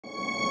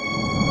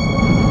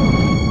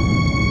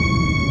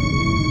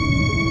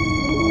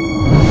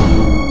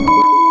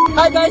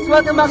Hi guys,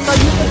 welcome back to our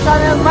YouTube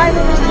channel. My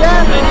name is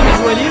Jem. My name is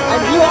Walid.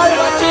 And you are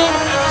watching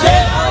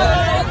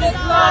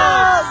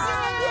Vlog.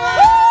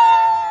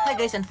 Hi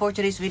guys, and for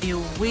today's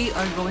video, we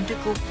are going to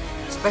cook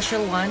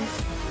special one,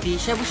 the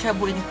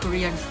shabu-shabu in the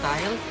Korean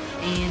style.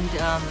 And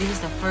this is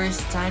the first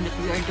time that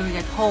we are doing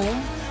at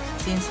home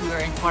since we are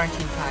in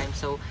quarantine time.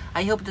 So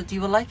I hope that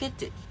you will like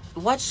it.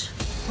 Watch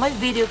my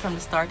video from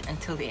the start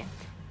until the end.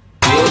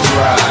 Feels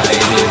right, it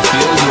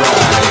feels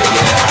right,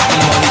 yeah.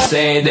 I'm only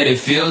saying that it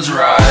feels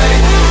right.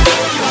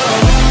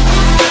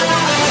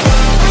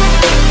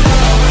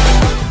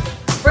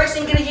 First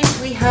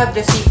ingredients, we have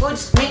the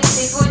seafoods, mixed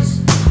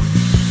seafoods.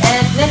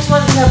 And next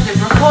one, we have the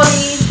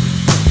broccoli,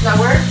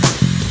 flour.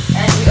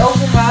 And we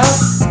also have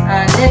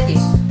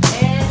lettuce.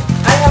 And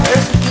I have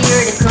recipe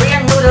here the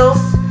Korean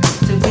noodles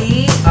to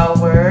be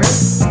our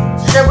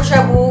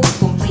shabu-shabu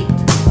complete.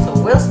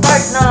 So we'll start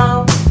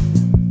now.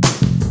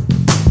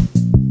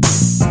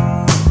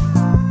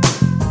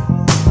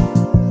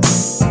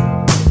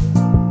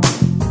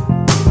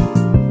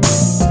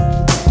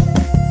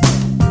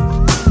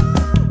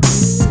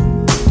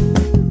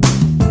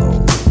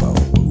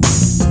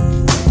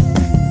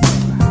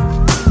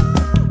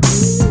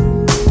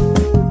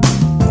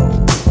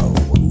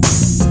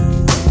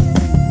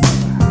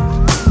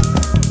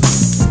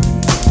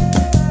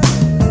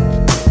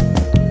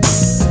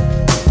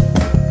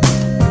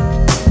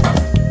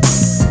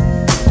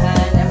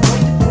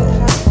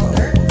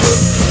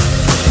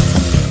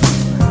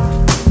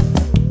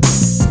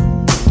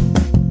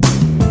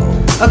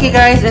 Okay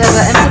guys, it has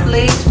an empty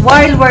plate.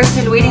 While we're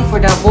still waiting for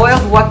the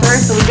boiled water,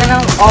 so we're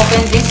gonna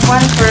open this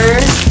one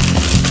first.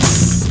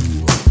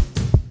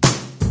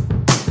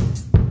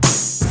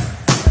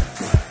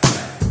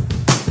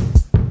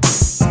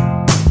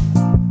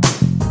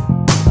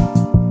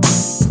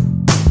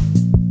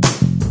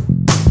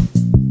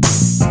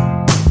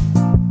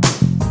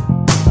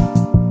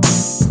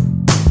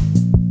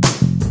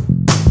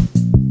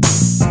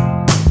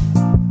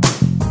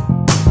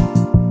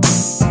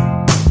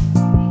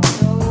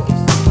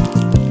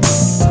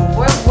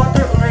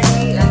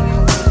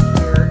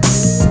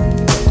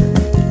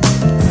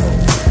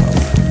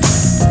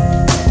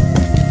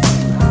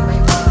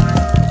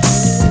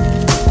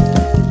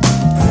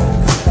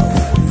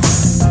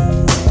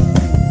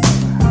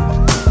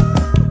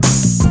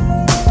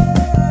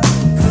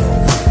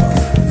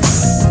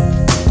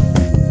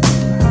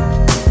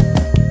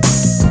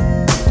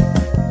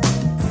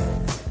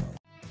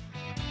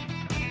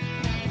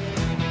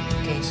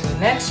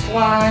 Next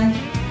one,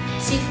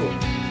 seafood.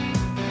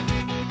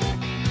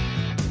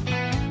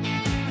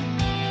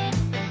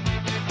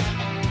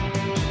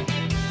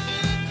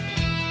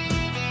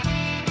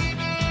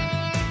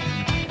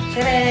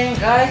 Sharing,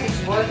 guys, it's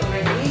boiled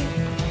already.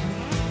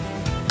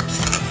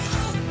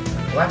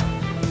 What?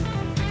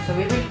 So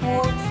we will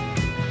put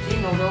the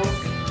noodles.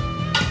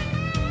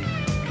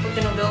 Put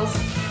the noodles.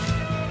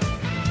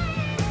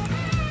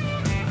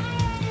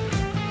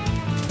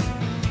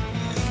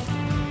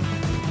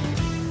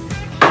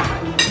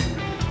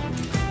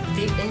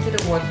 Into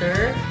the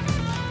water.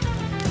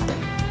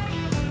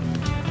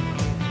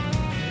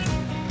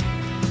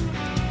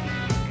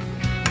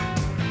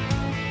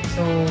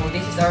 So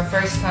this is our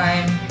first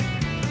time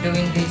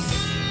doing this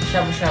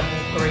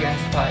shabu-shabu Korean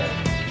style.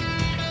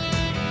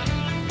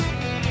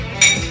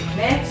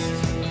 Next.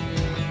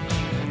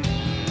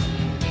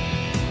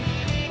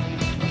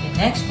 Okay,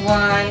 next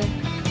one.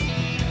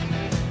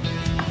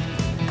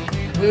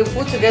 We'll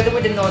put together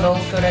with the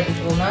noodles so that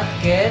it will not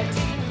get.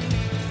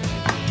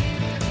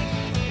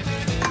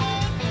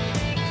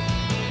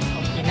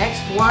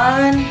 Next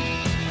one.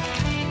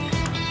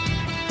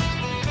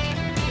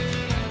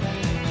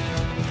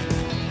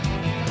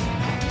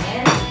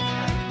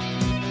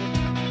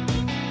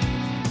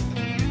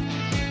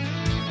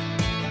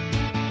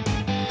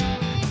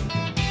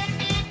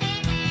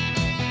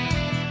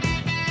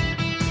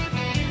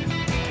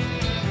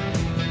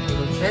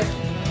 Check.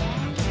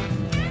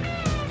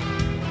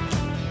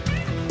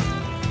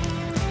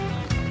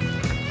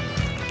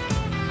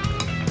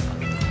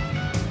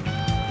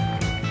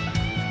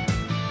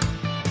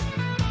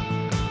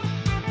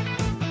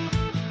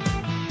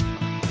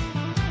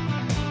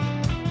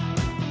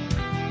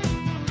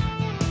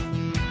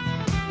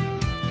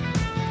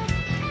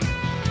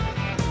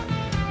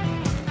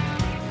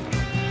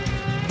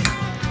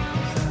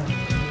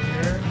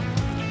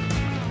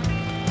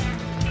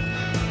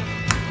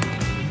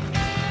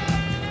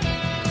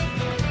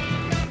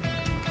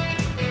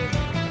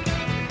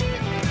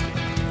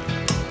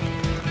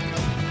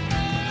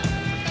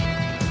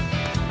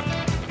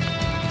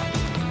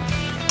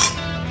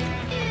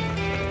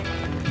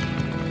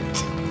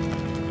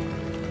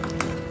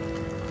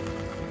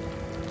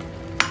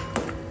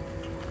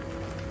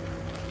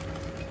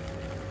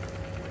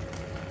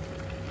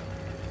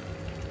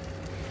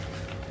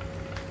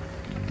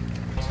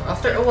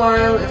 After a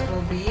while, it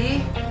will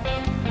be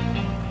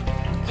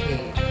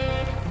okay.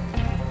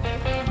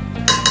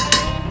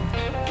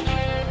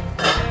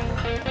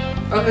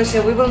 Okay,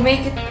 so we will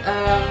make it.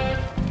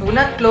 We will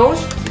not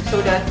close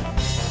so that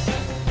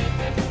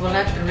will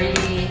not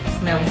really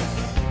smelly.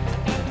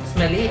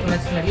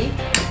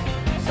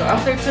 So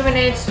after 2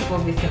 minutes,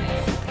 we'll be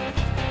finished.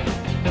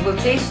 We will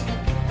taste.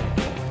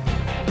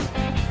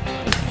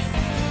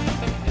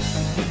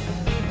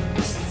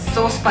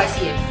 So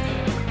spicy.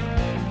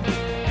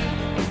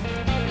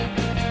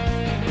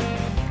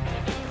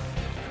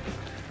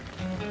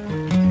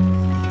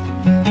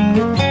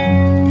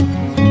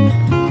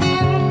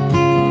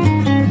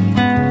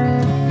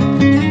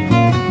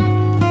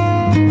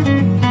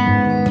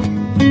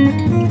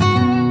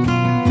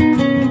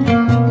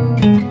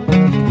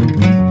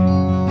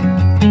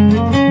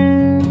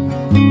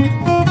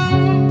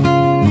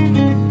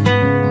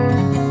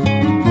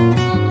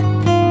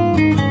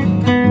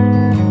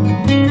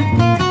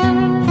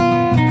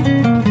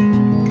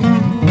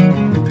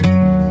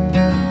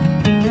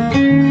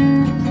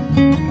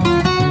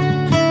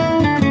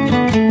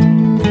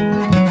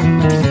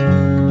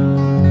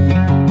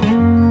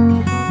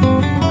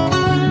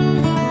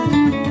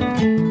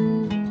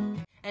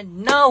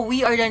 And now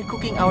we are done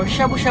cooking our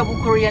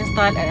shabu-shabu Korean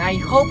style, and I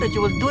hope that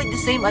you will do it the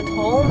same at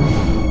home.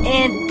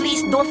 And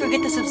please don't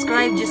forget to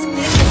subscribe. Just click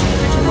the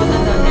subscription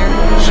button down there,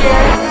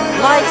 share,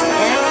 likes,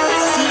 and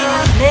see you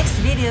next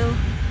video.